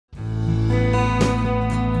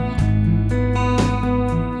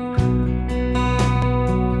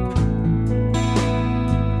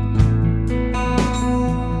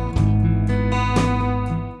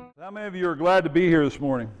glad to be here this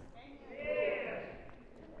morning?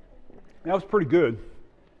 That was pretty good.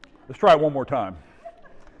 Let's try it one more time.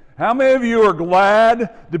 How many of you are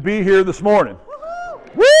glad to be here this morning?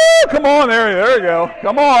 Woo! Come on, there you go.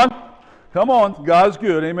 Come on. God's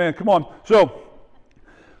good. Amen. Come on. So,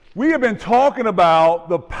 we have been talking about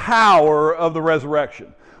the power of the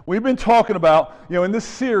resurrection. We've been talking about, in this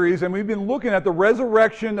series, and we've been looking at the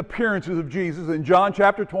resurrection appearances of Jesus in John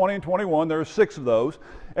chapter 20 and 21. There are 6 of those.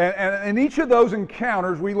 And in each of those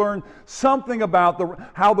encounters, we learn something about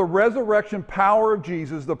how the resurrection power of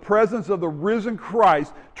Jesus, the presence of the risen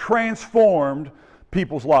Christ, transformed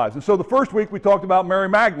people's lives. And so the first week we talked about Mary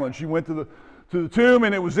Magdalene. She went to the tomb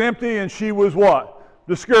and it was empty, and she was what?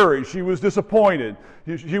 Discouraged. She was disappointed.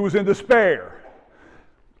 She was in despair.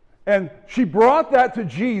 And she brought that to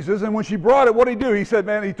Jesus, and when she brought it, what did he do? He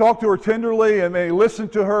said, he talked to her tenderly, and he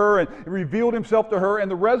listened to her, and revealed himself to her,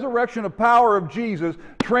 and the resurrection of power of Jesus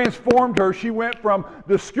transformed her. She went from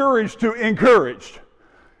discouraged to encouraged.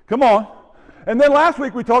 Come on. And then last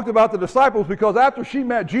week we talked about the disciples, because after she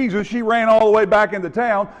met Jesus, she ran all the way back into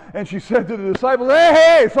town, and she said to the disciples,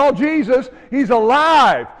 hey, saw Jesus, he's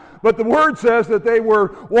alive. But the word says that they were,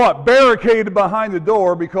 barricaded behind the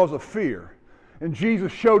door because of fear. And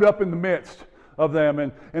Jesus showed up in the midst of them,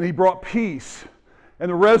 and he brought peace. And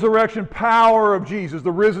the resurrection power of Jesus,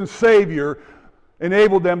 the risen Savior,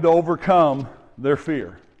 enabled them to overcome their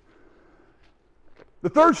fear. The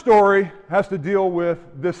third story has to deal with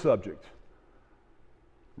this subject.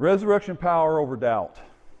 Resurrection power over doubt.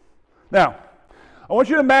 Now, I want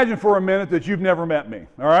you to imagine for a minute that you've never met me,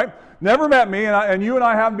 all right? Never met me, and you and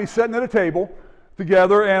I happen to be sitting at a table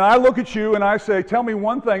together, and I look at you and I say, tell me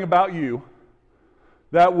one thing about you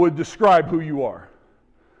that would describe who you are,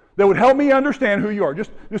 that would help me understand who you are.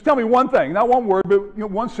 Just tell me one thing, not one word, but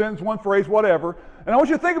one sentence, one phrase, whatever. And I want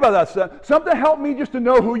you to think about that stuff. Something to help me just to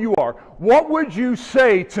know who you are. What would you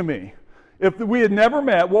say to me if we had never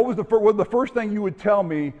met? What was the first thing you would tell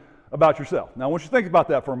me about yourself? Now I want you to think about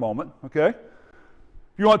that for a moment, okay? If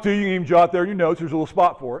you want to, you can even jot there in your notes. There's a little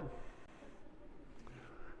spot for it.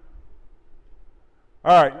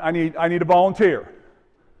 All right, I need a volunteer.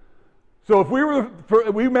 So if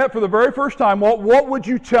we met for the very first time, what would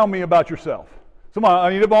you tell me about yourself? Come on, I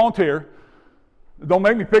need a volunteer. Don't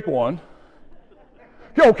make me pick one.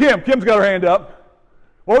 Oh, Kim's got her hand up.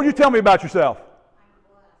 What would you tell me about yourself? I'm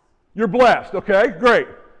blessed. You're blessed, okay, great.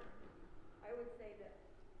 I would say that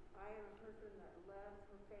I am a person that loves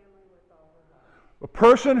her family with all her heart. A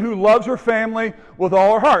person who loves her family with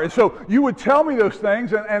all her heart. And so you would tell me those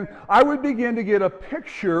things, and I would begin to get a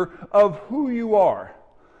picture of who you are.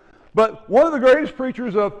 But one of the greatest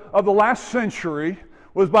preachers of the last century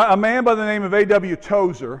was by a man by the name of A.W.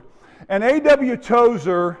 Tozer. And A.W.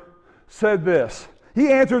 Tozer said this. He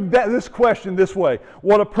answered this question this way.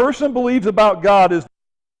 What a person believes about God is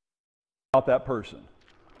about that person.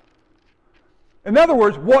 In other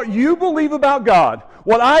words, what you believe about God,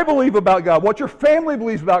 what I believe about God, what your family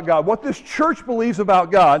believes about God, what this church believes about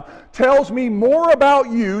God, tells me more about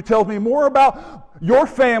you, tells me more about your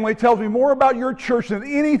family, tells me more about your church than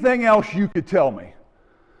anything else you could tell me.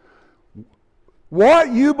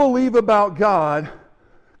 What you believe about God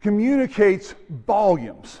communicates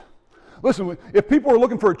volumes. Listen, if people are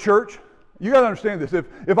looking for a church, you got to understand this.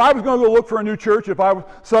 If I was going to go look for a new church, if I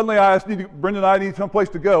suddenly Brenda and I need someplace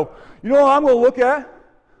to go, you know what I'm going to look at?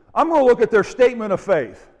 I'm going to look at their statement of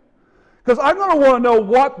faith. Because I'm going to want to know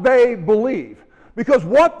what they believe. Because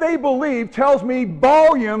what they believe tells me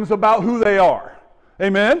volumes about who they are.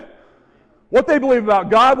 Amen? What they believe about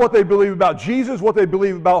God, what they believe about Jesus, what they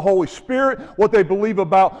believe about Holy Spirit, what they believe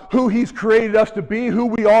about who He's created us to be, who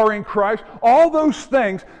we are in Christ. All those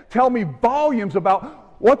things tell me volumes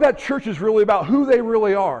about what that church is really about, who they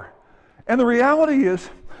really are. And the reality is,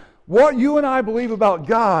 what you and I believe about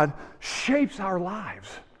God shapes our lives.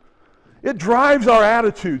 It drives our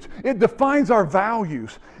attitudes. It defines our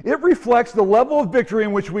values. It reflects the level of victory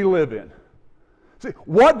in which we live in. See,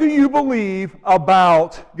 what do you believe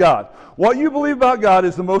about God? What you believe about God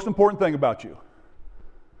is the most important thing about you.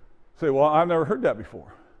 Say, well, I've never heard that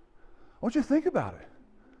before. I want you to think about it.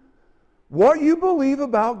 What you believe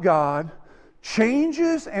about God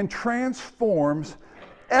changes and transforms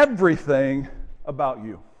everything about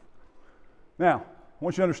you. Now, I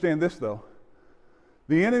want you to understand this, though.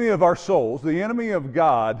 The enemy of our souls, the enemy of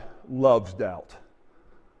God, loves doubt.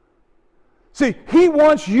 See, he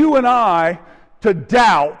wants you and I to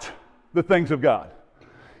doubt the things of God.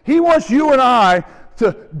 He wants you and I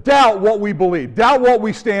to doubt what we believe, doubt what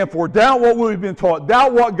we stand for, doubt what we've been taught,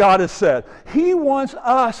 doubt what God has said. He wants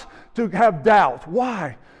us to have doubt.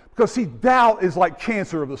 Why? Because, see, doubt is like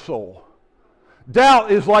cancer of the soul.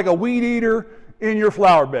 Doubt is like a weed eater in your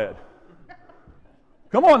flower bed.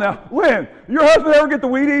 Come on now. Lynn, your husband ever get the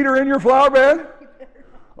weed eater in your flower bed?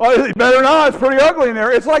 Oh, he better not. It's pretty ugly in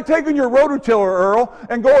there. It's like taking your rototiller, Earl,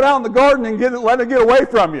 and going out in the garden and letting it get away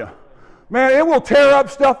from you. Man, it will tear up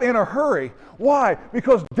stuff in a hurry. Why?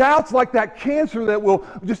 Because doubt's like that cancer that will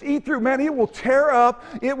just eat through. Man, it will tear up,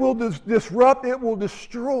 it will disrupt, it will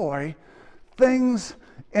destroy things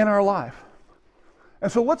in our life.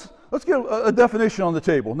 And so let's get a definition on the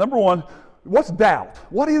table. Number one, what's doubt?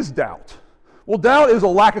 What is doubt? Well, doubt is a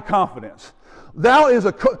lack of confidence. Doubt is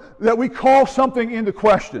that we call something into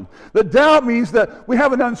question. The doubt means that we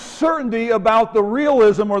have an uncertainty about the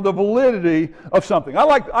realism or the validity of something. I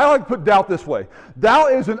like to put doubt this way.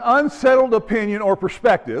 Doubt is an unsettled opinion or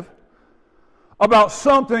perspective about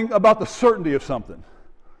something, about the certainty of something.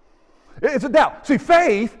 It's a doubt. See,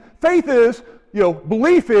 faith is,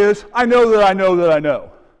 belief is, I know that I know that I know.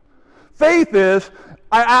 Faith is,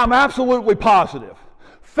 I'm absolutely positive.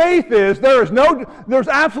 Faith is, there's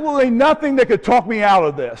absolutely nothing that could talk me out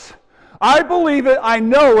of this. I believe it, I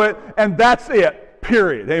know it, and that's it,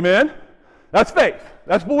 period. Amen? That's faith.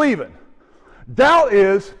 That's believing. Doubt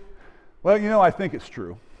is, well, I think it's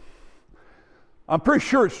true. I'm pretty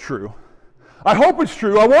sure it's true. I hope it's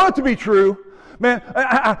true. I want it to be true. Man,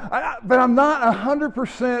 but I'm not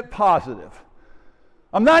 100% positive.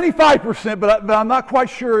 I'm 95%, but I'm not quite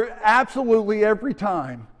sure absolutely every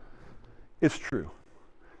time it's true.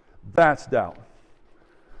 That's doubt.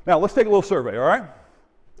 Now, let's take a little survey, all right?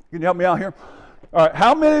 Can you help me out here? All right,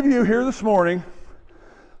 how many of you here this morning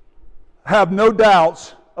have no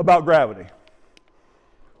doubts about gravity?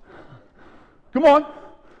 Come on.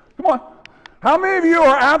 How many of you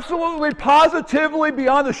are absolutely, positively,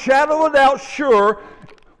 beyond a shadow of a doubt sure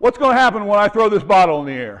what's going to happen when I throw this bottle in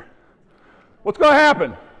the air? What's going to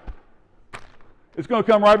happen? It's going to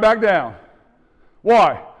come right back down.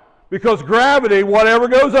 Why? Because gravity, whatever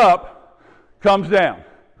goes up, comes down.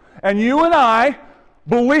 And you and I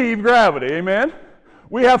believe gravity, amen?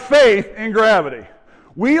 We have faith in gravity.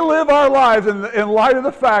 We live our lives in light of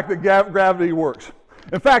the fact that gravity works.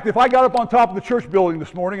 In fact, if I got up on top of the church building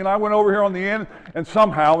this morning and I went over here on the end, and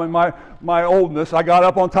somehow in my oldness, I got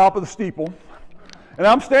up on top of the steeple, and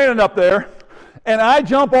I'm standing up there, and I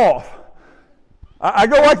jump off. I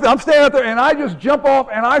go like that. I'm standing up there, and I just jump off,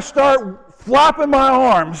 and I start flapping my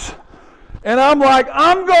arms. And I'm like,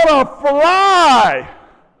 I'm going to fly.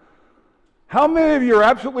 How many of you are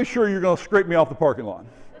absolutely sure you're going to scrape me off the parking lot?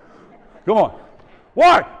 Come on.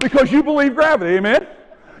 Why? Because you believe gravity, amen?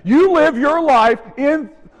 You live your life in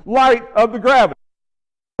light of the gravity.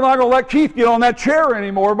 We're not going to let Keith get on that chair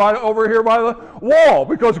anymore over here by the wall,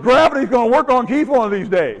 because gravity is going to work on Keith one of these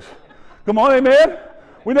days. Come on, amen?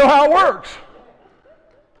 We know how it works.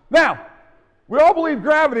 Now, we all believe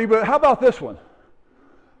gravity, but how about this one?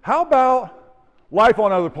 How about life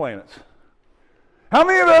on other planets? How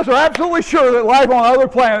many of us are absolutely sure that life on other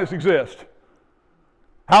planets exists?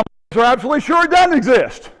 How many of us are absolutely sure it doesn't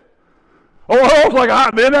exist? Oh, Earl's like,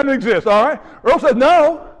 it doesn't exist, all right? Earl says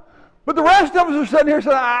no. But the rest of us are sitting here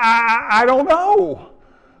saying, I don't know.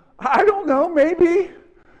 I don't know, maybe.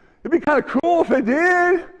 It'd be kind of cool if it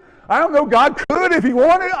did. I don't know, God could if he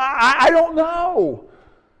wanted. I don't know.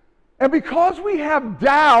 And because we have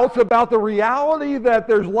doubts about the reality that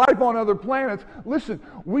there's life on other planets, listen,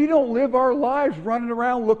 we don't live our lives running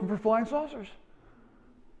around looking for flying saucers.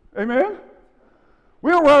 Amen? We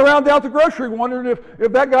don't run around down at the grocery wondering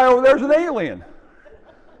if that guy over there is an alien.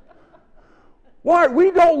 Why? We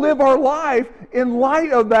don't live our life in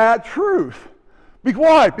light of that truth.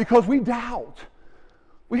 Why? Because we doubt.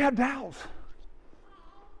 We have doubts.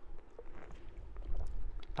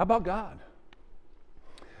 How about God?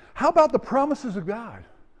 How about the promises of God?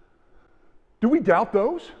 Do we doubt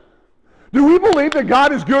those? Do we believe that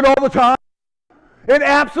God is good all the time? In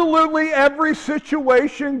absolutely every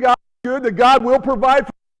situation, God is good, that God will provide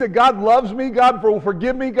for me, that God loves me, God will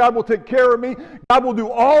forgive me, God will take care of me, God will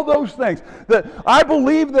do all those things. That I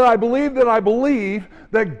believe that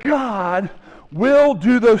God will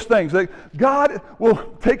do those things, that God will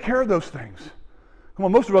take care of those things. Come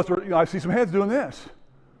on, most of us are, I see some heads doing this.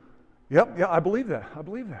 Yep, yeah, I believe that.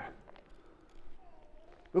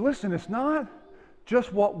 But listen, it's not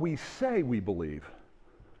just what we say we believe.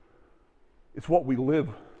 It's what we live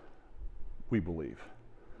we believe.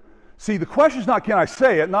 See, the question is not can I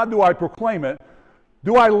say it, not do I proclaim it.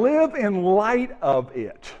 Do I live in light of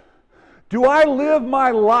it? Do I live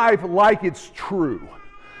my life like it's true?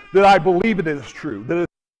 That I believe it is true, that it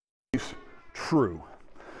is true.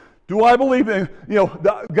 Do I believe in,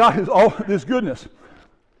 God has all this goodness?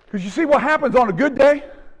 Because you see what happens on a good day?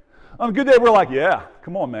 On a good day, we're like, yeah,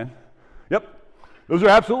 come on, man. Yep. Those are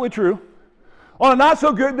absolutely true. On a not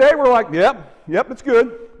so good day, we're like, yep, it's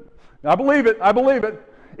good. I believe it.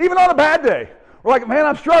 Even on a bad day, we're like, man,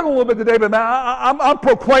 I'm struggling a little bit today, but man, I'm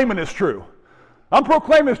proclaiming it's true.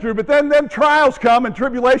 But then trials come and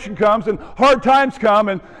tribulation comes and hard times come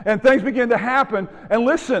and things begin to happen. And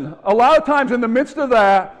listen, a lot of times in the midst of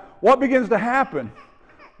that, what begins to happen?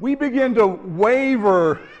 We begin to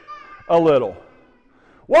waver a little.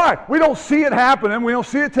 Why? We don't see it happening. We don't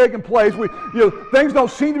see it taking place. Things don't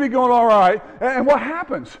seem to be going all right. And what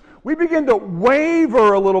happens? We begin to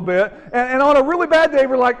waver a little bit. And on a really bad day,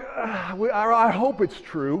 we're like, I hope it's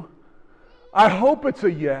true. I hope it's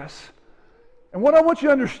a yes. And what I want you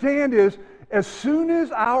to understand is, as soon as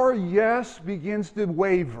our yes begins to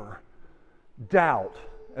waver, doubt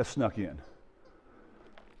has snuck in.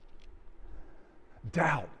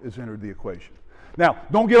 Doubt has entered the equation. Now,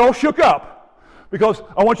 don't get all shook up, because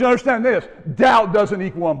I want you to understand this. Doubt doesn't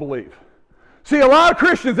equal unbelief. See, a lot of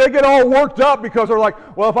Christians, they get all worked up because they're like,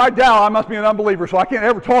 well, if I doubt, I must be an unbeliever, so I can't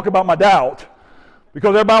ever talk about my doubt because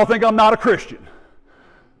everybody will think I'm not a Christian.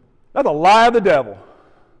 That's a lie of the devil.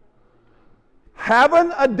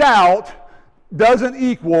 Having a doubt doesn't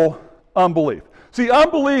equal unbelief. See,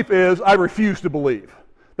 unbelief is I refuse to believe.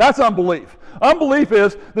 That's unbelief. Unbelief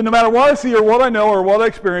is that no matter what I see or what I know or what I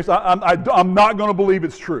experience, I'm not going to believe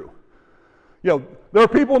it's true. There are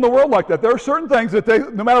people in the world like that. There are certain things that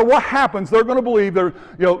no matter what happens, they're going to believe. They're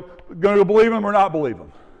going to believe them or not believe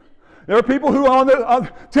them. There are people who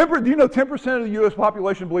do you know 10% of the U.S.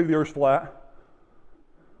 population believe the Earth's flat?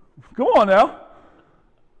 Come on now.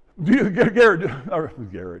 Garrett,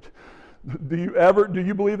 do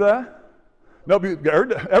you believe that? No,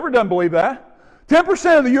 Garrett ever doesn't believe that.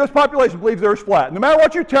 10% of the U.S. population believes the Earth's flat. No matter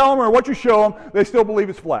what you tell them or what you show them, they still believe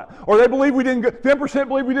it's flat. Or they believe 10%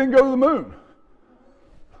 believe we didn't go to the moon.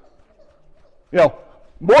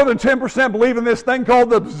 More than 10% believe in this thing called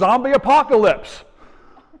the zombie apocalypse.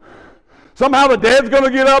 Somehow the dead's going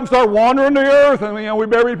to get up and start wandering the earth, and we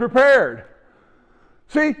better be prepared.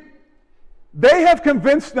 See, they have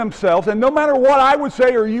convinced themselves, and no matter what I would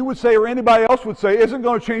say or you would say or anybody else would say, isn't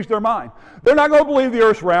going to change their mind. They're not going to believe the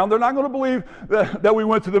Earth's round. They're not going to believe that we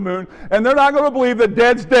went to the moon. And they're not going to believe that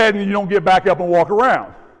dead's dead and you don't get back up and walk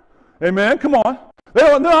around. Amen? Come on.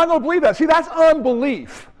 They're not going to believe that. See, that's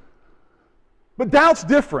unbelief. But doubt's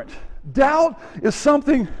different. Doubt is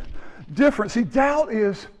something different. See, doubt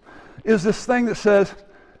is this thing that says,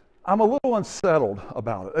 I'm a little unsettled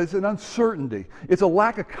about it. It's an uncertainty. It's a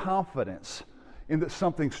lack of confidence in that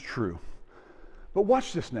something's true. But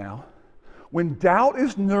watch this now. When doubt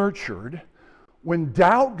is nurtured, when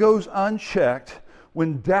doubt goes unchecked,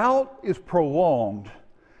 when doubt is prolonged,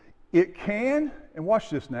 it can, and watch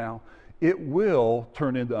this now, it will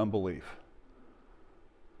turn into unbelief.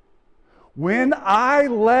 When I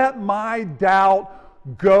let my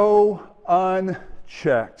doubt go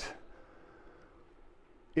unchecked,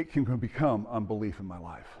 it can become unbelief in my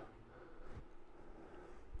life.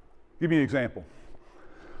 Give me an example.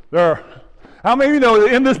 How many of you know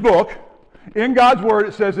that in this book, in God's Word,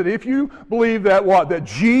 it says that if you believe that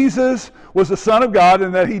Jesus was the Son of God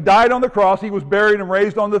and that He died on the cross, He was buried and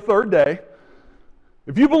raised on the third day,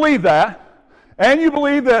 if you believe that, and you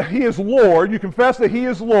believe that He is Lord, you confess that He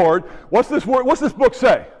is Lord, what's this book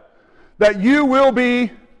say? That you will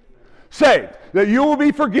be saved, that you will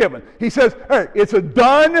be forgiven. He says, hey, it's a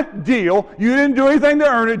done deal. You didn't do anything to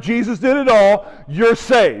earn it. Jesus did it all. You're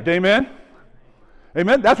saved. Amen?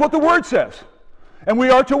 Amen? That's what the Word says. And we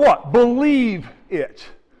are to what? Believe it.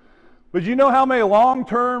 But you know how many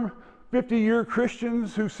long-term 50-year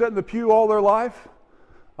Christians who sat in the pew all their life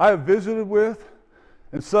I have visited with,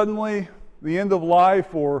 and suddenly the end of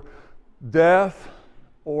life or death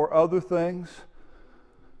or other things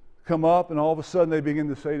come up, and all of a sudden they begin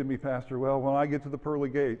to say to me, Pastor, well, when I get to the pearly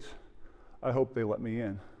gates, I hope they let me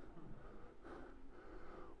in.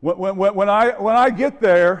 When I get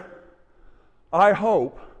there, I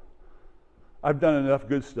hope I've done enough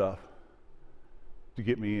good stuff to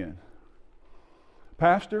get me in.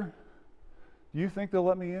 Pastor, do you think they'll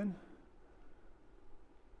let me in?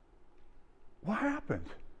 What happened?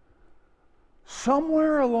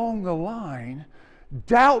 Somewhere along the line,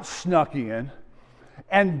 doubt snuck in,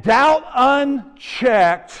 and doubt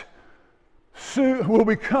unchecked will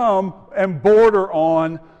become and border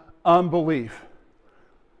on unbelief.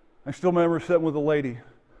 I still remember sitting with a lady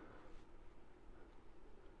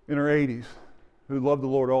in her 80s who loved the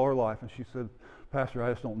Lord all her life, and she said, Pastor,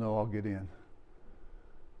 I just don't know I'll get in.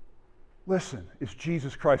 Listen, it's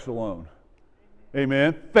Jesus Christ alone.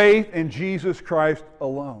 Amen. Faith in Jesus Christ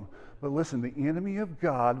alone. But listen, the enemy of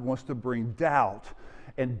God wants to bring doubt,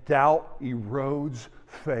 and doubt erodes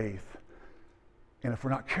faith. And if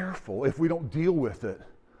we're not careful, if we don't deal with it,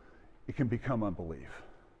 it can become unbelief.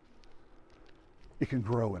 It can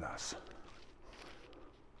grow in us.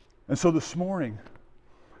 And so this morning,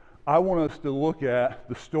 I want us to look at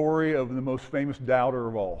the story of the most famous doubter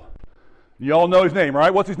of all. You all know his name,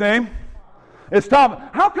 right? What's his name? It's Thomas.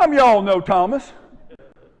 How come y'all know Thomas?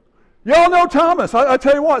 Y'all know Thomas. I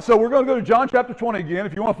tell you what, so we're going to go to John chapter 20 again.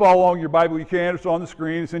 If you want to follow along in your Bible, you can. It's on the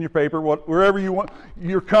screen. It's in your paper. Wherever you want,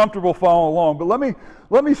 you're comfortable following along. But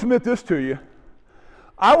let me submit this to you.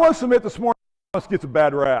 I want to submit this morning Thomas gets a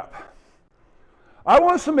bad rap. I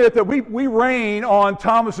want to submit that we rain on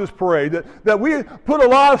Thomas's parade, that we put a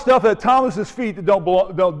lot of stuff at Thomas's feet that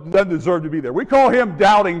doesn't deserve to be there. We call him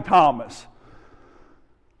Doubting Thomas.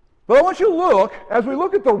 But I want you to look, as we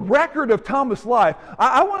look at the record of Thomas' life,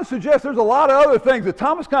 I want to suggest there's a lot of other things that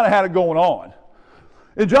Thomas kind of had it going on.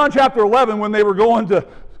 In John chapter 11, when they were going to,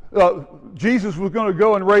 Jesus was going to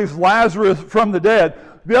go and raise Lazarus from the dead,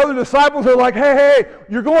 the other disciples are like, hey,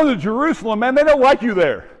 you're going to Jerusalem, man, they don't like you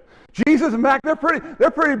there. Jesus and Mac, they're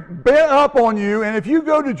pretty bent up on you, and if you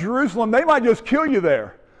go to Jerusalem, they might just kill you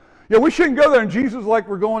there. Yeah, we shouldn't go there, and Jesus is like,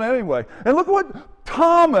 we're going anyway. And look what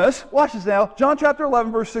Thomas, watch this now, John chapter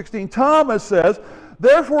 11, verse 16, Thomas says,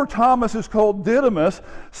 therefore Thomas is called Didymus,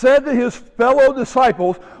 said to his fellow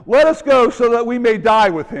disciples, let us go so that we may die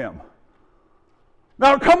with him.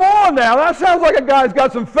 Now, come on now, that sounds like a guy's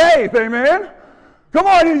got some faith, amen? Come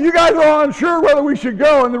on, you guys are unsure whether we should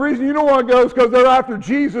go, and the reason you don't want to go is because they're after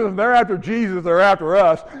Jesus, and they're after Jesus, they're after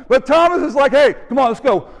us. But Thomas is like, hey, come on, let's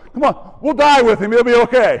go. Come on, we'll die with him, it'll be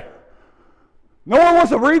okay. No one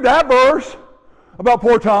wants to read that verse about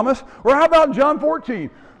poor Thomas. Or how about in John 14?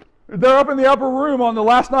 They're up in the upper room on the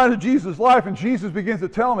last night of Jesus' life, and Jesus begins to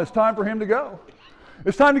tell them it's time for him to go.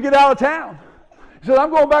 It's time to get out of town. He said, I'm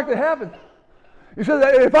going back to heaven. He said,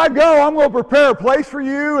 if I go, I'm going to prepare a place for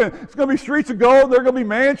you, and it's going to be streets of gold, there are going to be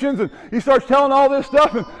mansions, and he starts telling all this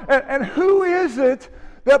stuff. And who is it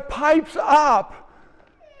that pipes up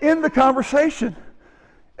in the conversation?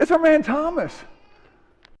 It's our man Thomas.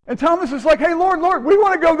 And Thomas is like, hey, Lord, we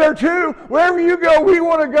want to go there too. Wherever you go, we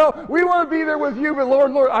want to go. We want to be there with you, but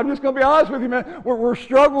Lord, I'm just going to be honest with you, man. We're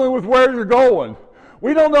struggling with where you're going.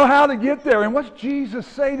 We don't know how to get there. And what's Jesus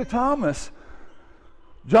say to Thomas?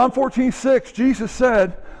 John 14:6, Jesus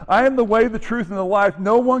said, I am the way, the truth, and the life.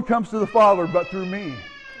 No one comes to the Father but through me.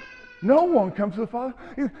 No one comes to the Father.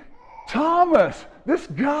 Thomas, this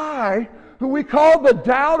guy who we call the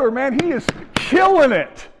doubter, man, he is killing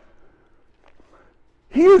it.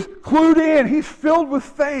 He is clued in. He's filled with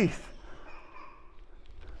faith.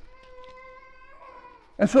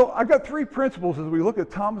 And so I've got three principles as we look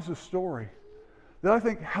at Thomas's story that I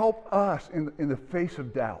think help us in the face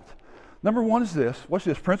of doubt. Number one is this. Watch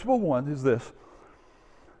this. Principle one is this.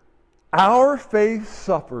 Our faith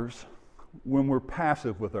suffers when we're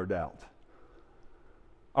passive with our doubt.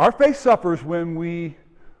 Our faith suffers when we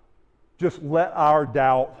just let our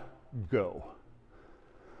doubt go.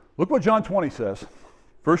 Look what John 20 says.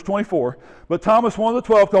 Verse 24. But Thomas, one of the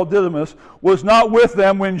 12, called Didymus, was not with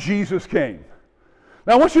them when Jesus came.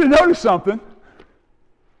 Now I want you to notice something.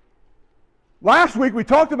 Last week we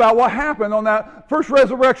talked about what happened on that first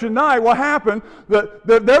resurrection night. What happened, that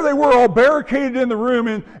there they were all barricaded in the room,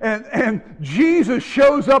 and Jesus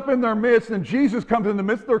shows up in their midst, and Jesus comes in the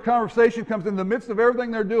midst of their conversation, comes in the midst of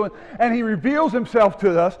everything they're doing, and he reveals himself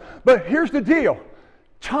to us. But here's the deal.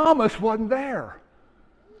 Thomas wasn't there.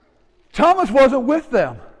 Thomas wasn't with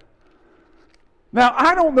them. Now,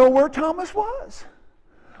 I don't know where Thomas was.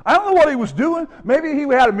 I don't know what he was doing. Maybe he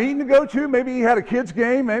had a meeting to go to. Maybe he had a kid's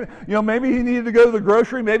game. Maybe he needed to go to the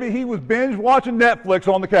grocery. Maybe he was binge watching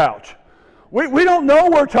Netflix on the couch. We don't know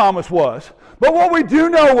where Thomas was. But what we do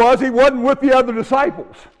know was he wasn't with the other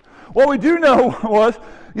disciples. What we do know was,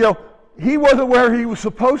 he wasn't where he was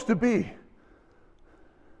supposed to be.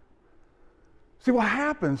 See, what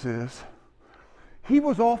happens is he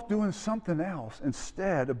was off doing something else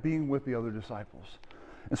instead of being with the other disciples.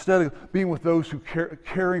 Instead of being with those who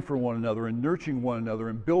caring for one another and nurturing one another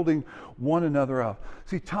and building one another up.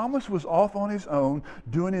 See, Thomas was off on his own,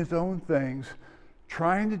 doing his own things,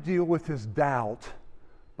 trying to deal with his doubt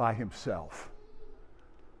by himself.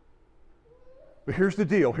 But here's the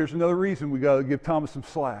deal. Here's another reason we got to give Thomas some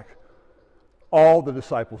slack. All the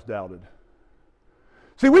disciples doubted.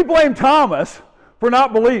 See, we blame Thomas for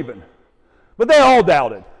not believing, but they all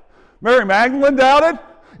doubted. Mary Magdalene doubted.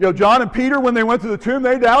 John and Peter, when they went to the tomb,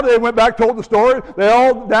 they doubted. They went back, told the story. They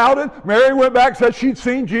all doubted. Mary went back, said she'd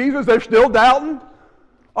seen Jesus. They're still doubting.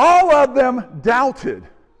 All of them doubted.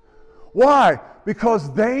 Why?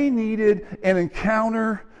 Because they needed an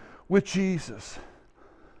encounter with Jesus.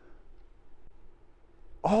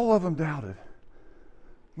 All of them doubted.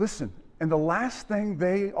 Listen, and the last thing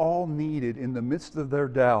they all needed in the midst of their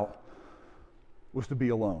doubt was to be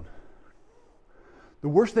alone. The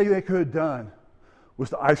worst thing they could have done was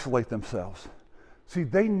to isolate themselves. See,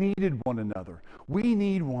 they needed one another. We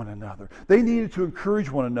need one another. They needed to encourage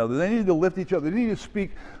one another. They needed to lift each other. They needed to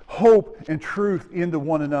speak hope and truth into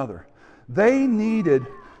one another. They needed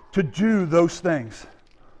to do those things.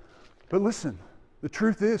 But listen, the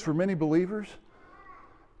truth is, for many believers,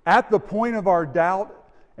 at the point of our doubt,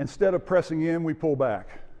 instead of pressing in, we pull back.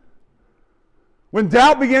 When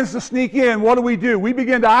doubt begins to sneak in, what do? We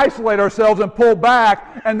begin to isolate ourselves and pull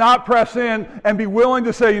back and not press in and be willing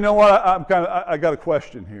to say, you know what, I got a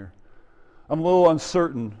question here. I'm a little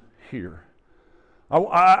uncertain here.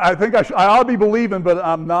 I think I ought to be believing, but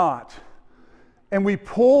I'm not. And we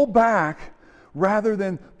pull back rather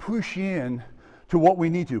than push in to what we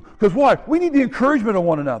need to. Because why? We need the encouragement of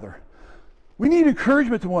one another. We need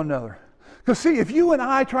encouragement to one another. Because see, if you and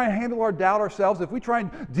I try and handle our doubt ourselves, if we try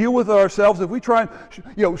and deal with it ourselves, if we try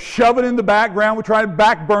and shove it in the background, we try and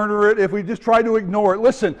back burner it, if we just try to ignore it,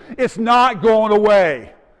 listen, it's not going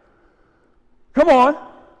away. Come on,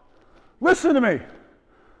 listen to me.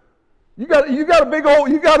 You got a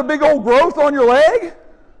big old growth on your leg?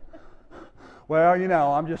 Well,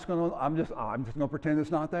 I'm just gonna pretend it's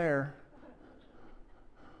not there.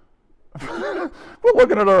 Quit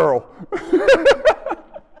looking at Earl.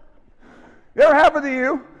 It ever happened to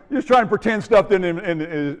you? You just try and pretend stuff didn't.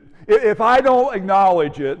 And if I don't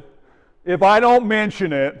acknowledge it, if I don't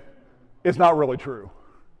mention it, it's not really true.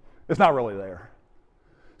 It's not really there.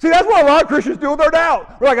 See, that's what a lot of Christians do with their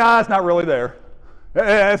doubt. We're like, it's not really there.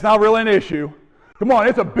 It's not really an issue. Come on,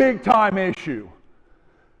 it's a big time issue.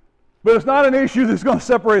 But it's not an issue that's going to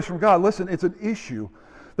separate us from God. Listen, it's an issue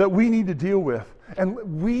that we need to deal with.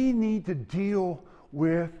 And we need to deal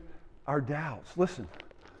with our doubts. Listen.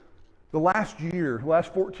 The last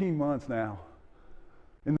 14 months now,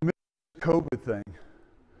 in the midst of the COVID thing,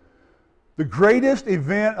 the greatest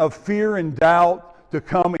event of fear and doubt to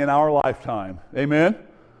come in our lifetime. Amen?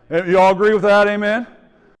 You all agree with that? Amen?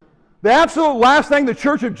 The absolute last thing the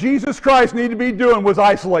Church of Jesus Christ needed to be doing was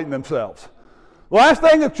isolating themselves. The last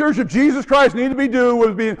thing the Church of Jesus Christ needed to be doing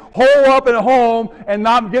was being holed up at home and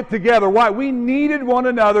not get together. Why? We needed one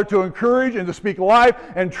another to encourage and to speak life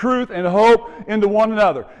and truth and hope into one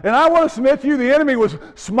another. And I want to submit to you, the enemy was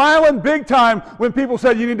smiling big time when people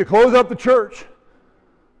said you need to close up the church.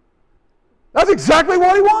 That's exactly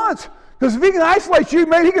what he wants. Because if he can isolate you,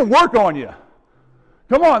 man, he can work on you.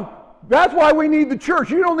 Come on. That's why we need the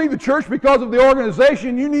church. You don't need the church because of the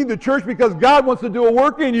organization. You need the church because God wants to do a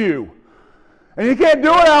work in you. And you can't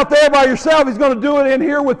do it out there by yourself. He's going to do it in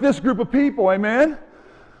here with this group of people. Amen?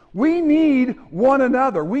 We need one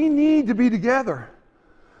another. We need to be together.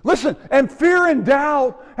 Listen, and fear and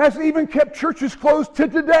doubt has even kept churches closed to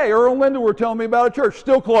today. Earl and Linda were telling me about a church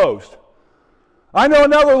still closed. I know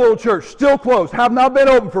another little church still closed, have not been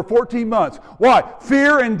open for 14 months. Why?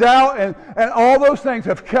 Fear and doubt and all those things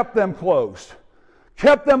have kept them closed,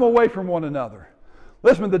 kept them away from one another.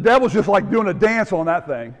 Listen, the devil's just like doing a dance on that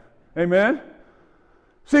thing. Amen?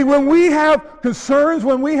 See, when we have concerns,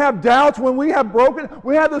 when we have doubts, when we have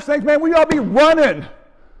those things, man, we ought to be running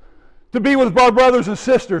to be with our brothers and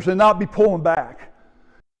sisters and not be pulling back.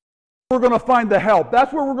 We're going to find the help.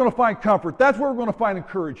 That's where we're going to find comfort. That's where we're going to find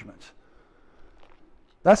encouragement.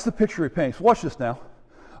 That's the picture he paints. Watch this now.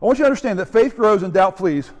 I want you to understand that faith grows and doubt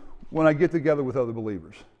flees when I get together with other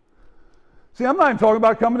believers. See, I'm not even talking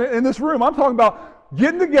about coming in this room. I'm talking about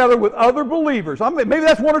getting together with other believers. Maybe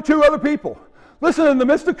that's one or two other people. Listen, in the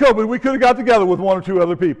midst of COVID, we could have got together with one or two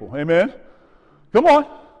other people. Amen? Come on.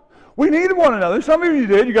 We needed one another. Some of you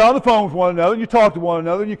did. You got on the phone with one another, and you talked to one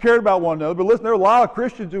another, and you cared about one another. But listen, there are a lot of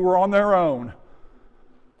Christians who were on their own.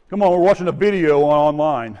 Come on, we're watching a video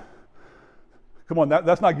online. Come on,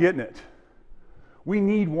 that's not getting it. We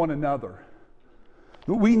need one another.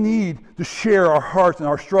 We need to share our hearts and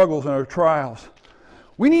our struggles and our trials.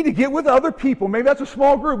 We need to get with other people. Maybe that's a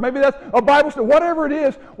small group. Maybe that's a Bible study. Whatever it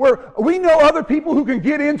is, where we know other people who can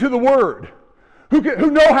get into the Word, who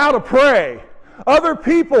know how to pray, other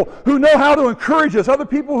people who know how to encourage us, other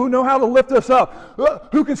people who know how to lift us up,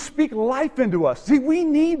 who can speak life into us. See, we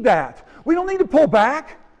need that. We don't need to pull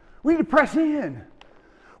back. We need to press in.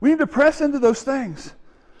 We need to press into those things.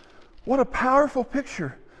 What a powerful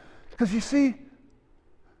picture. Because you see,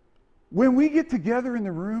 when we get together in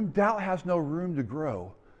the room, doubt has no room to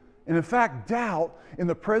grow. And in fact, doubt in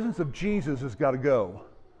the presence of Jesus has got to go.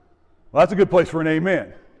 Well, that's a good place for an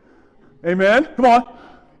amen. Amen? Come on.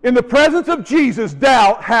 In the presence of Jesus,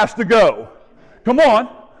 doubt has to go. Come on.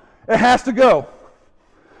 It has to go.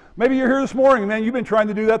 Maybe you're here this morning, man, you've been trying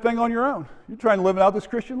to do that thing on your own. You're trying to live out this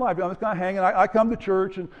Christian life. I'm just kind of hanging. I come to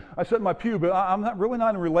church and I sit in my pew, but I'm really not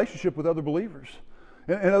in a relationship with other believers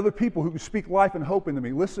and other people who can speak life and hope into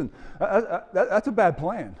me. Listen, that's a bad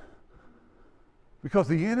plan. Because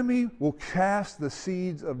the enemy will cast the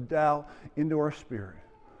seeds of doubt into our spirit.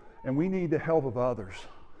 And we need the help of others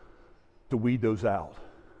to weed those out.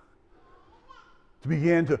 To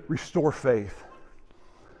begin to restore faith.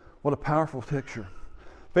 What a powerful picture.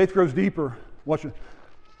 Faith grows deeper, watch it,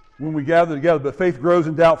 when we gather together, but faith grows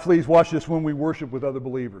and doubt flees. Watch this, when we worship with other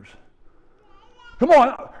believers. Come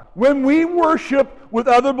on, when we worship with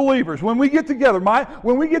other believers, when we get together,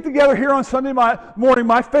 here on Sunday morning,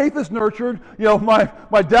 my faith is nurtured,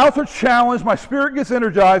 my doubts are challenged, my spirit gets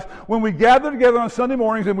energized. When we gather together on Sunday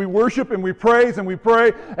mornings and we worship and we praise and we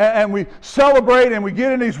pray and we celebrate and we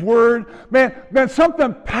get in His Word, man,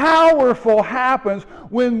 something powerful happens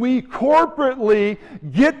when we corporately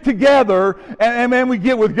get together and we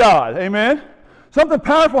get with God. Amen? Something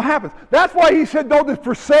powerful happens. That's why He said don't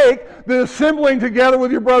forsake the assembling together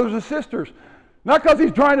with your brothers and sisters. Not because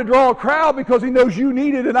He's trying to draw a crowd, because He knows you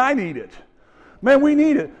need it and I need it. Man, we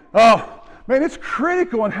need it. Oh, man, it's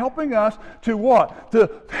critical in helping us to what?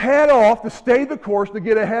 To head off, to stay the course, to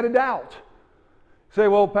get ahead of doubt. You say,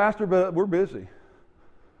 well, Pastor, but we're busy.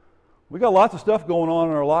 We got lots of stuff going on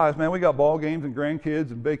in our lives, man. We got ball games and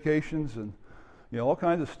grandkids and vacations and all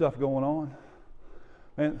kinds of stuff going on.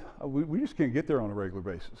 And we just can't get there on a regular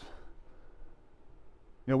basis.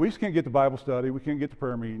 We just can't get to Bible study. We can't get to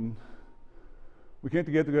prayer meeting. We can't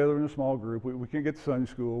get together in a small group. We can't get to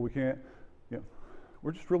Sunday school. We can't,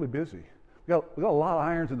 we're just really busy. We got a lot of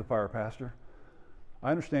irons in the fire, Pastor.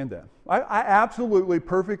 I understand that. I absolutely,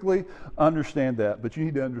 perfectly understand that. But you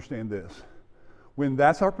need to understand this. When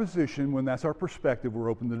that's our position, when that's our perspective, we're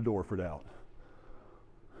opening the door for doubt.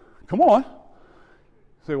 Come on.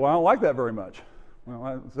 You say, well, I don't like that very much.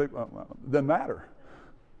 Well, it doesn't matter.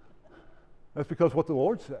 That's because what the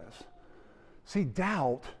Lord says. See,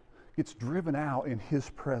 doubt gets driven out in His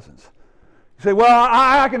presence. You say, well,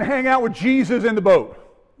 I can hang out with Jesus in the boat.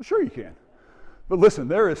 Well, sure you can. But listen,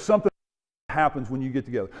 there is something that happens when you get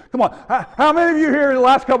together. Come on. How many of you here in the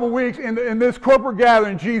last couple of weeks in this corporate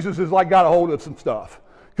gathering, Jesus has got a hold of some stuff?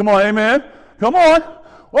 Come on, amen? Come on.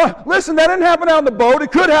 Well, listen, that didn't happen out in the boat. It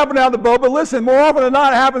could happen out in the boat, but listen, more often than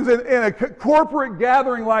not, it happens in a corporate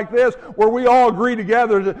gathering like this where we all agree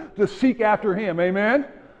together to seek after Him. Amen?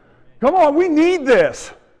 Come on, we need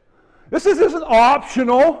this. This isn't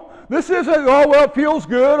optional. This isn't, oh, well, it feels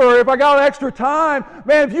good, or if I got extra time.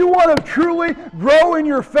 Man, if you want to truly grow in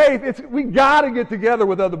your faith, we got to get together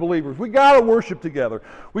with other believers. We got to worship together.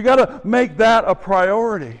 We got to make that a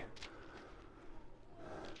priority.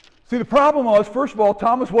 See, the problem was, first of all,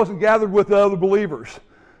 Thomas wasn't gathered with the other believers.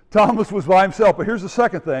 Thomas was by himself. But here's the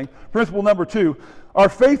second thing, principle number 2. Our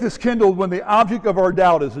faith is kindled when the object of our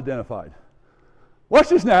doubt is identified. Watch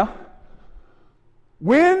this now.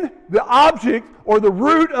 When the object or the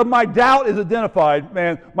root of my doubt is identified,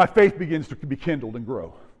 man, my faith begins to be kindled and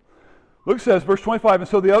grow. Look, it says, verse 25, and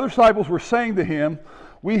so the other disciples were saying to him,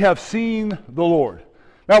 we have seen the Lord.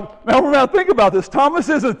 Now think about this. Thomas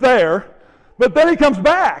isn't there, but then he comes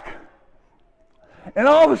back. And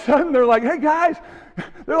all of a sudden, they're like, hey, guys,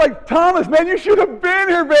 they're like, Thomas, man, you should have been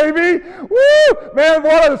here, baby. Woo! Man,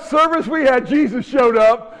 what a service we had. Jesus showed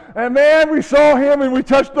up. And, man, we saw Him, and we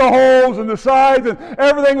touched the holes and the sides, and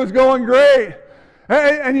everything was going great.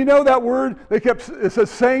 And you know that word, it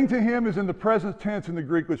says saying to Him is in the present tense in the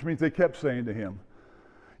Greek, which means they kept saying to Him.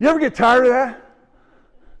 You ever get tired of that?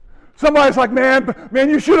 Somebody's like, man,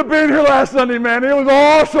 you should have been here last Sunday, man. It was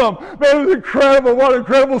awesome. Man, it was incredible. What an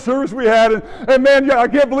incredible service we had. And man, I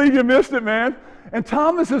can't believe you missed it, man. And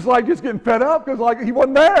Thomas is like just getting fed up because he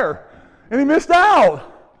wasn't there. And he missed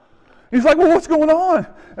out. He's like, well, what's going on?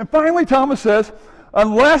 And finally Thomas says,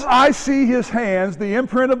 unless I see His hands, the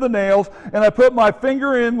imprint of the nails, and I put my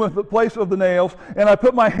finger in with the place of the nails, and I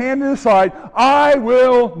put my hand in His side, I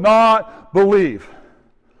will not believe.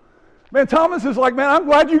 Man, Thomas is like, man, I'm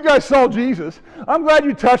glad you guys saw Jesus. I'm glad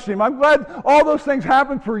you touched Him. I'm glad all those things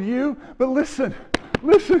happened for you. But listen,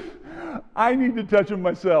 I need to touch them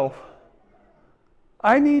myself.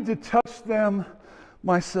 I need to touch them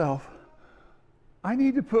myself. I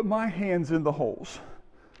need to put my hands in the holes.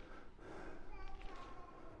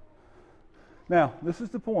 Now, this is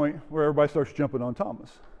the point where everybody starts jumping on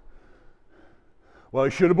Thomas. Well,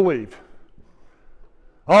 he should have believed.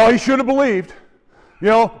 Oh, he should have believed.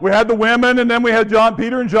 We had the women, and then we had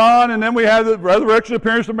Peter and John, and then we had the resurrection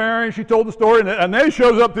appearance of Mary, and she told the story, and then he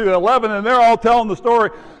shows up to the 11, and they're all telling the story.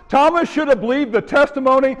 Thomas should have believed the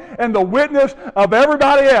testimony and the witness of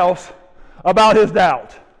everybody else about his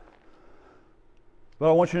doubt. But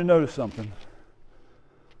I want you to notice something.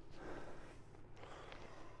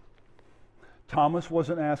 Thomas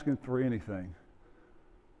wasn't asking for anything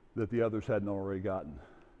that the others hadn't already gotten.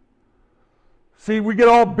 See, we get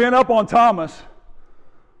all bent up on Thomas.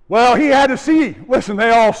 Well, he had to see. Listen, they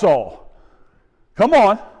all saw. Come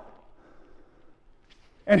on.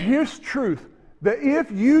 And here's the truth, that if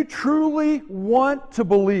you truly want to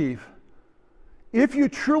believe,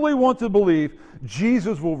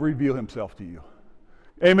 Jesus will reveal himself to you.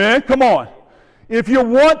 Amen? Come on. If you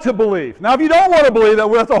want to believe. Now, if you don't want to believe,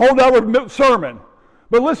 that's a whole other sermon.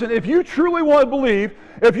 But listen, if you truly want to believe,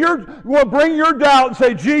 if you want to bring your doubt and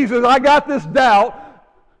say, Jesus, I got this doubt.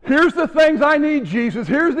 Here's the things I need, Jesus.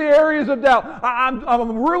 Here's the areas of doubt.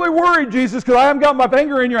 I'm really worried, Jesus, because I haven't got my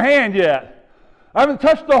finger in your hand yet. I haven't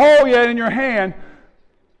touched the hole yet in your hand.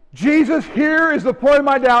 Jesus, here is the point of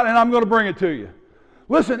my doubt, and I'm going to bring it to you.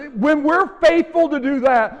 Listen, when we're faithful to do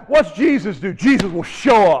that, what's Jesus do? Jesus will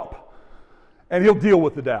show up. And he'll deal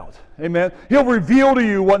with the doubt. Amen? He'll reveal to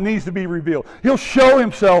you what needs to be revealed. He'll show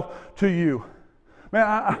himself to you. Man,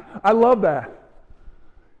 I love that.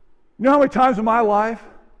 You know how many times in my life,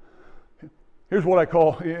 here's what I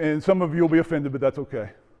call, and some of you will be offended, but that's okay.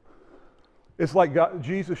 It's like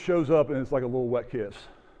Jesus shows up and it's like a little wet kiss.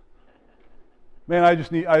 Man, I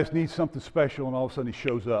just need something special, and all of a sudden he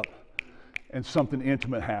shows up and something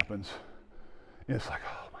intimate happens. And it's like,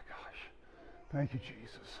 oh my gosh, thank you,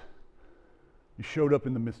 Jesus. You showed up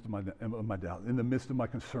in the midst of my doubt, in the midst of my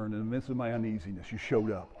concern, in the midst of my uneasiness. You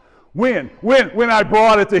showed up. When I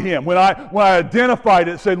brought it to him, when I identified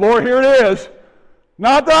it, said, Lord, here it is.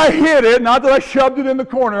 Not that I hid it, not that I shoved it in the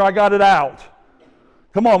corner, I got it out.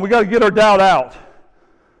 Come on, we got to get our doubt out.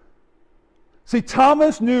 See,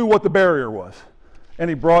 Thomas knew what the barrier was, and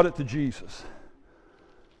he brought it to Jesus.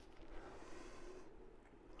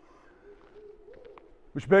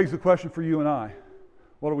 Which begs the question for you and I,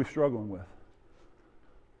 what are we struggling with?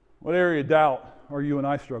 What area of doubt are you and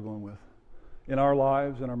I struggling with in our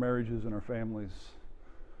lives, in our marriages, in our families?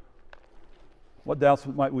 What doubts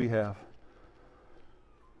might we have?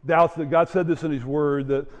 Doubts that God said this in his word,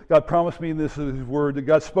 that God promised me this in his word, that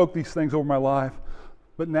God spoke these things over my life,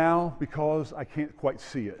 but now because I can't quite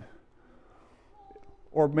see it.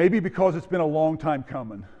 Or maybe because it's been a long time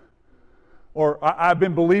coming. Or I've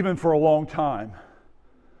been believing for a long time.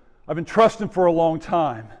 I've been trusting for a long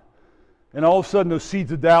time. And all of a sudden those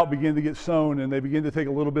seeds of doubt begin to get sown, and they begin to take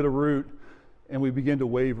a little bit of root, and we begin to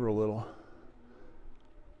waver a little.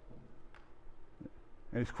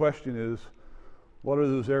 And his question is, what are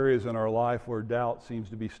those areas in our life where doubt seems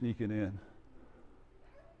to be sneaking in?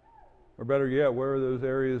 Or better yet, where are those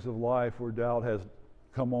areas of life where doubt has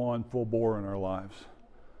come on full bore in our lives?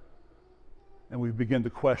 And we begin to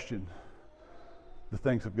question the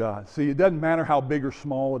things of God. See, it doesn't matter how big or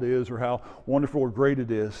small it is, or how wonderful or great it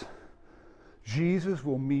is. Jesus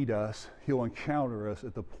will meet us, he'll encounter us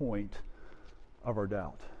at the point of our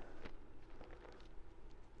doubt.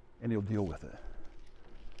 And he'll deal with it.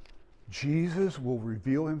 Jesus will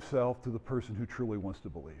reveal himself to the person who truly wants to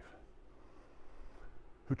believe,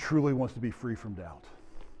 who truly wants to be free from doubt.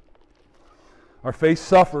 Our faith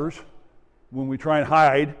suffers when we try and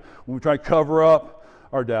hide, when we try and cover up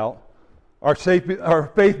our doubt. Our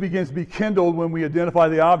faith begins to be kindled when we identify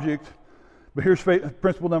the object. But here's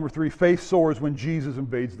principle number 3. Faith soars when Jesus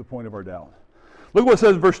invades the point of our doubt. Look what it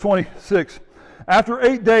says in verse 26. After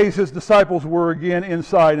 8 days, his disciples were again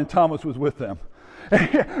inside, and Thomas was with them.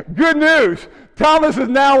 Good news. Thomas is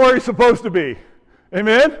now where he's supposed to be.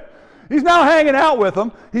 Amen? He's now hanging out with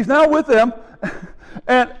them. He's now with them.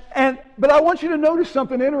 But I want you to notice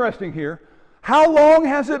something interesting here. How long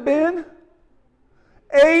has it been?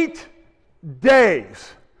 8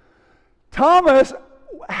 days. Thomas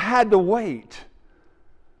had to wait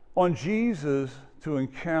on Jesus to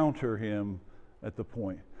encounter him at the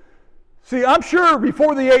point. See, I'm sure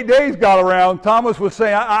before the 8 days got around, Thomas was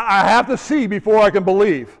saying, I have to see before I can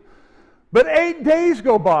believe. But 8 days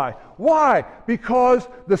go by. Why? Because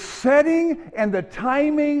the setting and the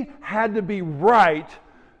timing had to be right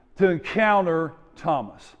to encounter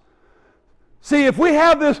Thomas. See, if we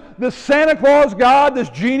have this Santa Claus God, this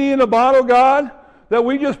genie in a bottle God, that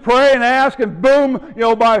we just pray and ask, and boom,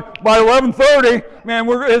 by 11:30, man,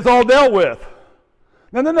 it's all dealt with.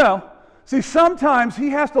 No. See, sometimes he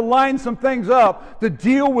has to line some things up to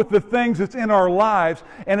deal with the things that's in our lives,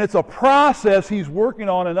 and it's a process he's working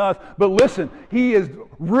on in us. But listen, he is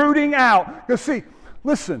rooting out. Because see,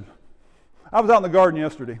 listen, I was out in the garden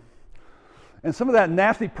yesterday, and some of that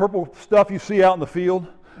nasty purple stuff you see out in the field,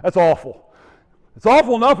 that's awful. It's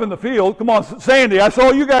awful enough in the field. Come on, Sandy, I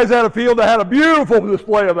saw you guys had a field that had a beautiful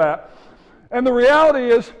display of that. And the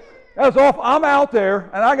reality is, That's off. I'm out there,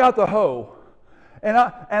 and I got the hoe. And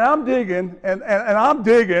I'm digging, and I'm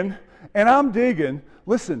digging, and I'm digging.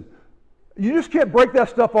 Listen, you just can't break that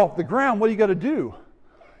stuff off the ground. What do you got to do?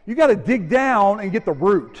 You got to dig down and get the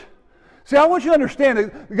root. See, I want you to understand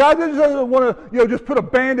that God doesn't want to, just put a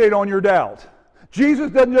Band-Aid on your doubt. Jesus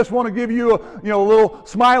doesn't just want to give you a little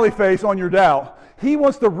smiley face on your doubt. He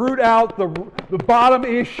wants to root out the bottom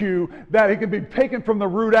issue, that it can be taken from the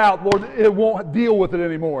root out. Lord, it won't deal with it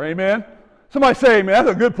anymore. Amen? Somebody say amen.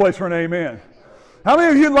 That's a good place for an amen. How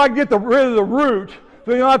many of you would like to get rid of the root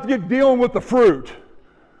so you don't have to get dealing with the fruit?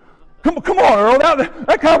 Come on, Earl.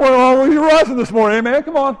 That kind of went along with your rising this morning. Amen?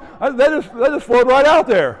 Come on. That just flowed right out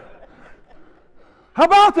there. How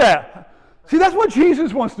about that? See, that's what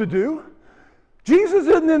Jesus wants to do. Jesus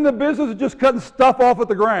isn't in the business of just cutting stuff off at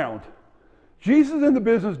the ground. Jesus is in the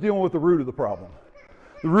business dealing with the root of the problem,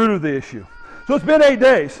 the root of the issue. So it's been 8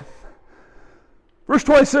 days. Verse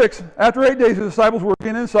 26, after 8 days, the disciples were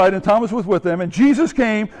again inside, and Thomas was with them. And Jesus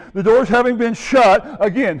came, the doors having been shut,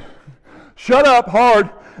 again, shut up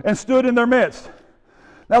hard, and stood in their midst.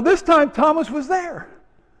 Now this time, Thomas was there.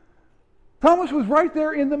 Thomas was right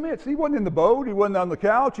there in the midst. He wasn't in the boat. He wasn't on the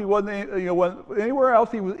couch. He wasn't anywhere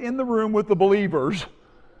else. He was in the room with the believers.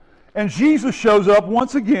 And Jesus shows up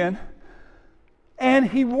once again. And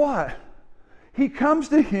he what? He comes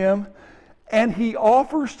to him and he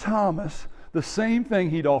offers Thomas the same thing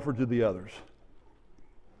he'd offered to the others.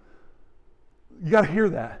 You got to hear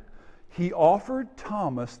that. He offered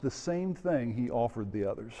Thomas the same thing he offered the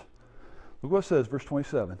others. Look what it says, verse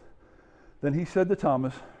 27. Then he said to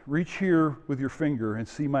Thomas, reach here with your finger and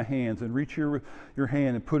see my hands, and reach here with your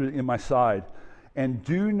hand and put it in my side. And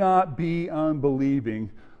do not be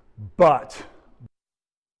unbelieving, but.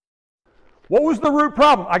 What was the root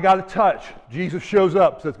problem? I got to touch. Jesus shows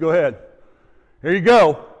up, says, go ahead. Here you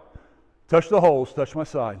go. Touch the holes, touch my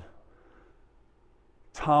side.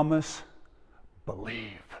 Thomas, believe.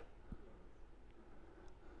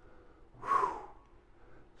 Whew.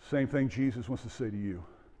 Same thing Jesus wants to say to you.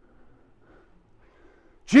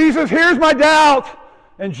 Jesus, here's my doubt.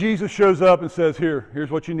 And Jesus shows up and says, here's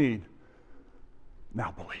what you need.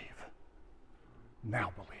 Now believe.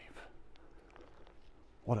 Now believe.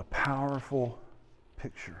 What a powerful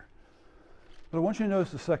picture. But I want you to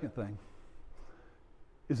notice the second thing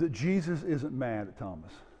is that Jesus isn't mad at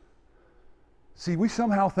Thomas. See, we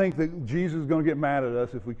somehow think that Jesus is going to get mad at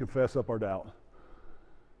us if we confess up our doubt.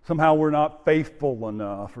 Somehow we're not faithful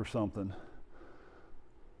enough or something.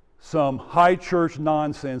 Some high church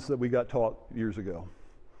nonsense that we got taught years ago.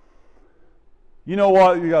 You know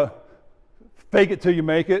what? You got to fake it till you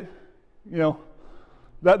make it.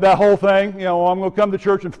 That whole thing. I'm going to come to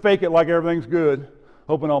church and fake it like everything's good,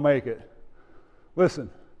 hoping I'll make it.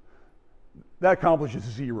 Listen, that accomplishes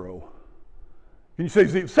zero. Can you say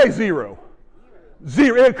zero? Say zero.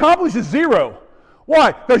 Zero. It accomplishes zero.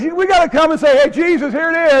 Why? Because we got to come and say, hey, Jesus,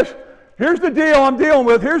 here it is. Here's the deal I'm dealing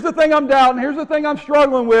with. Here's the thing I'm doubting. Here's the thing I'm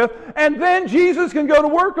struggling with. And then Jesus can go to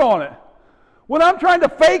work on it. When I'm trying to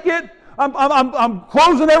fake it, I'm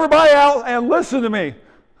closing everybody out. And listen to me.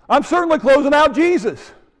 I'm certainly closing out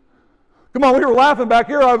Jesus. Come on, we were laughing back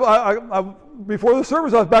here. Before the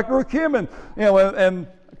service, I was back there with Kim. And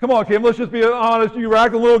come on, Kim, let's just be honest. You were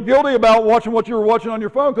acting a little guilty about watching what you were watching on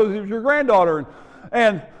your phone because it was your granddaughter.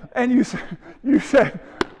 And you said,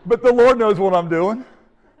 but the Lord knows what I'm doing.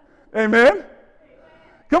 Amen?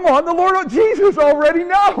 Come on, the Lord, Jesus already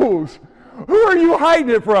knows. Who are you hiding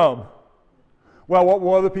it from? Well, what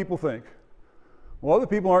will other people think? Well, other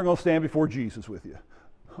people aren't going to stand before Jesus with you.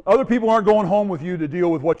 Other people aren't going home with you to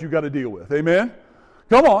deal with what you got to deal with. Amen?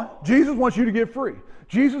 Come on. Jesus wants you to get free.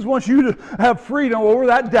 Jesus wants you to have freedom over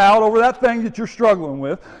that doubt, over that thing that you're struggling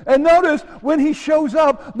with. And notice, when he shows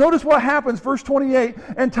up, notice what happens, verse 28.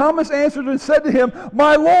 And Thomas answered and said to him,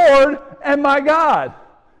 my Lord and my God.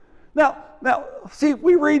 Now, see,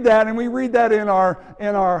 we read that, and we read that in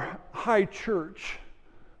our high church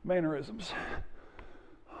mannerisms.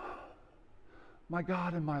 My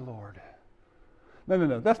God and my Lord.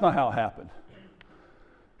 No, that's not how it happened.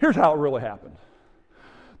 Here's how it really happened.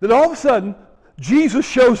 That all of a sudden, Jesus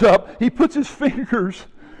shows up, he puts his fingers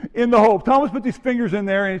in the hole. Thomas puts his fingers in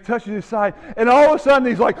there and he touches his side, and all of a sudden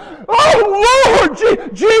he's like, oh Lord,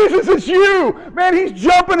 Jesus, it's you. Man, he's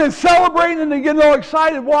jumping and celebrating and getting all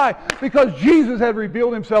excited. Why? Because Jesus had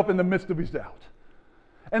revealed himself in the midst of his doubt.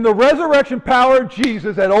 And the resurrection power of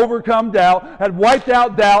Jesus had overcome doubt, had wiped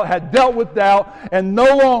out doubt, had dealt with doubt, and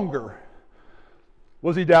no longer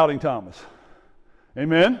was he doubting Thomas.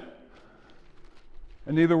 Amen?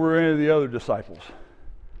 And neither were any of the other disciples.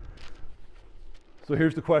 So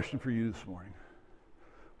here's the question for you this morning.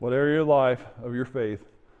 What area of life, of your faith,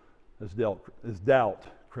 as doubt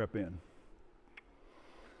crept in?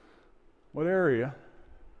 What area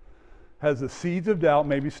has the seeds of doubt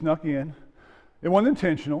maybe snuck in? It wasn't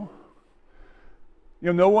intentional.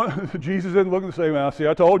 You know, no one, Jesus isn't looking to say, well, see,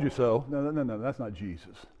 I told you so. No, that's not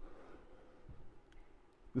Jesus.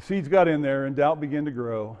 The seeds got in there and doubt began to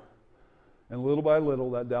grow. And little by little,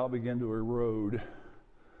 that doubt began to erode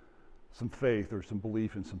some faith or some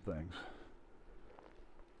belief in some things.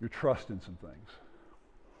 Your trust in some things.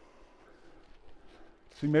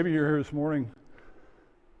 See, maybe you're here this morning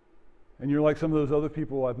and you're like some of those other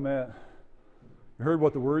people I've met. You heard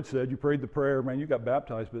what the Word said, you prayed the prayer, man, you got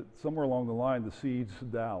baptized, but somewhere along the line, the seeds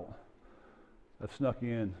of doubt that snuck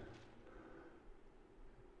in.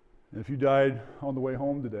 And if you died on the way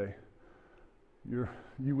home today, you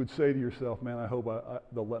would say to yourself, man, I hope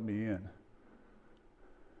they'll let me in.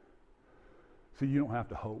 See, you don't have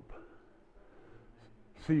to hope.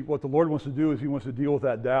 See, what the Lord wants to do is He wants to deal with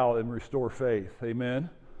that doubt and restore faith. Amen?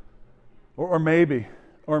 Or maybe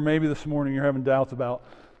this morning you're having doubts about,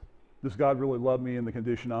 does God really love me in the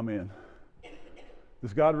condition I'm in?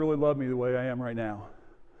 Does God really love me the way I am right now?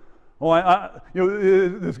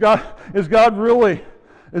 Is God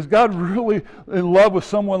really in love with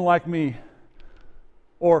someone like me?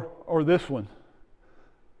 Or this one?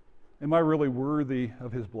 Am I really worthy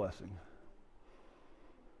of His blessing?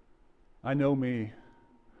 I know me,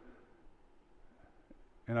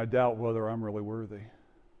 and I doubt whether I'm really worthy.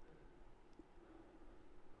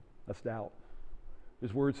 That's doubt.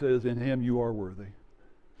 His Word says, in Him you are worthy.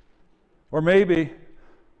 Or maybe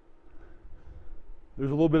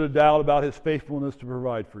there's a little bit of doubt about His faithfulness to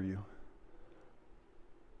provide for you.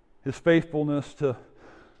 His faithfulness to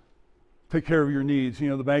take care of your needs. You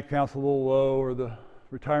know, the bank account's a little low, or the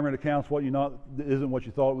retirement account's isn't what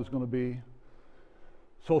you thought it was going to be.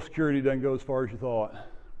 Social Security doesn't go as far as you thought.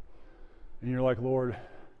 And you're like, Lord,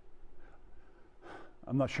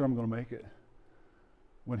 I'm not sure I'm going to make it.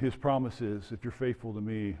 When His promise is, if you're faithful to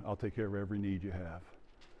me, I'll take care of every need you have.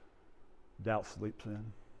 Doubt sleeps in.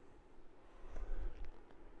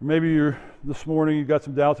 Or maybe this morning you've got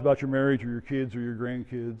some doubts about your marriage or your kids or your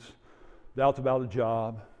grandkids, doubts about a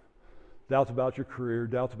job, doubts about your career,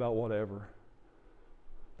 doubts about whatever,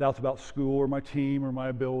 doubts about school or my team or my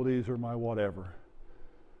abilities or my whatever.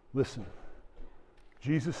 Listen,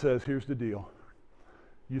 Jesus says, here's the deal.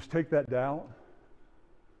 You just take that doubt.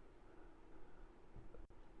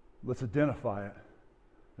 Let's identify it,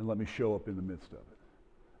 and let me show up in the midst of it,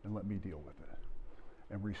 and let me deal with it,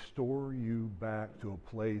 and restore you back to a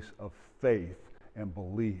place of faith and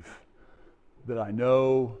belief that I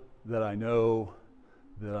know, that I know,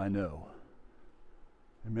 that I know.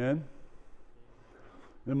 Amen?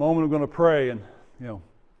 In a moment, I'm going to pray, and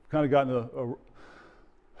kind of gotten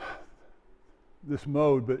this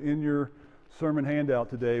mode, but in your sermon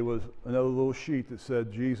handout today was another little sheet that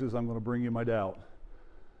said, Jesus, I'm going to bring you my doubt.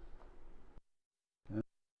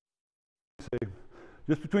 Say,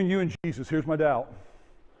 just between you and Jesus, here's my doubt.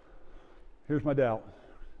 Here's my doubt.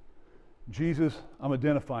 Jesus, I'm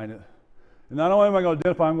identifying it. And not only am I going to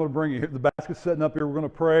identify, I'm going to bring you. The basket's setting up here. We're going to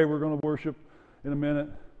pray. We're going to worship in a minute.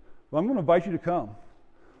 But I'm going to invite you to come.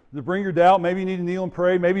 To bring your doubt. Maybe you need to kneel and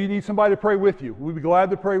pray. Maybe you need somebody to pray with you. We'd be glad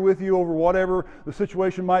to pray with you over whatever the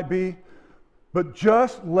situation might be. But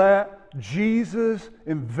just let Jesus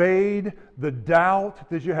invade the doubt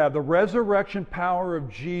that you have, the resurrection power of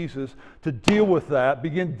Jesus to deal with that.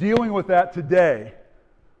 Begin dealing with that today,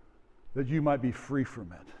 that you might be free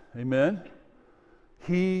from it. Amen?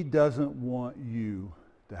 He doesn't want you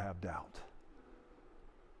to have doubt.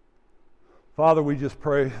 Father, we just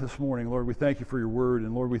pray this morning, Lord, we thank you for your word.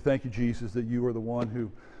 And Lord, we thank you, Jesus, that you are the one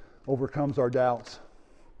who overcomes our doubts.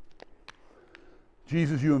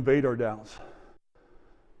 Jesus, you invade our doubts.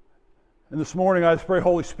 And this morning, I just pray,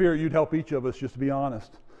 Holy Spirit, you'd help each of us just to be honest.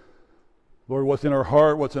 Lord, what's in our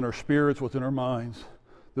heart, what's in our spirits, what's in our minds.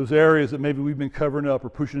 Those areas that maybe we've been covering up or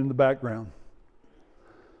pushing in the background.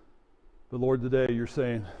 But Lord, today you're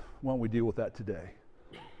saying, why don't we deal with that today?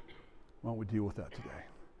 Why don't we deal with that today?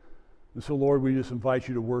 And so, Lord, we just invite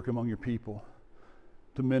you to work among your people,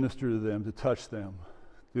 to minister to them, to touch them,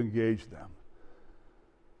 to engage them.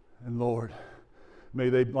 And Lord, may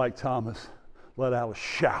they, like Thomas, let out a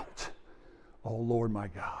shout. Oh, Lord, my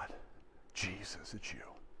God, Jesus, it's you.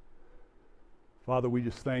 Father, we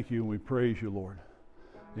just thank you and we praise you, Lord.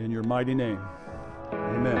 In your mighty name,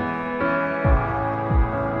 amen.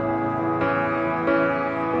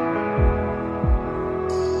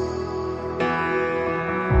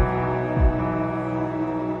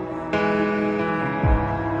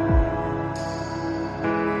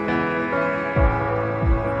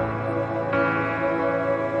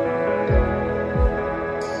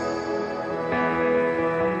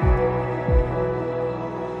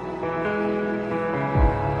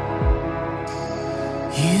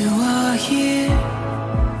 You are here,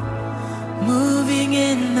 moving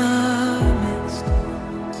in the midst.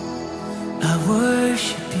 I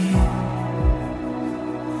worship you,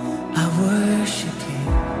 I worship you.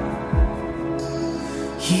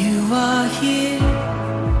 You are here,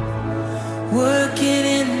 working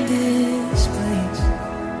in this place.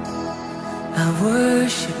 I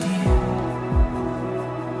worship you,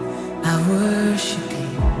 I worship you.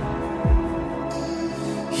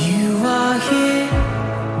 You are here,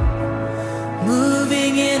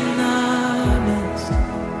 moving in our midst.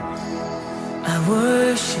 I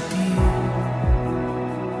worship you,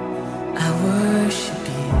 I worship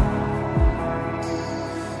you.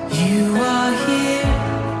 You are here,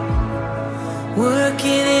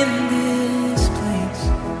 working in this place.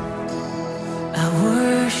 I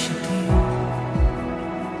worship you,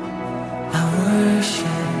 I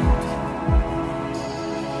worship you.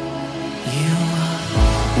 You are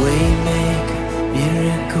waymaker,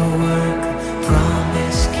 miracle worker,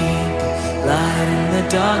 promise keeper, light in the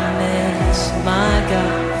darkness. My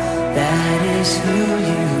God, that is who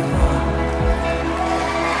you are.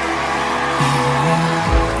 You are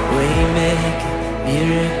waymaker,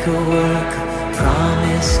 miracle worker,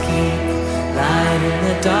 promise keeper, light in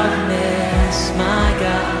the darkness. My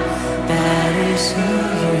God, that is who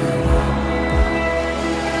you are.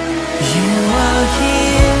 You are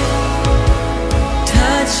here,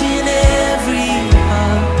 touching it.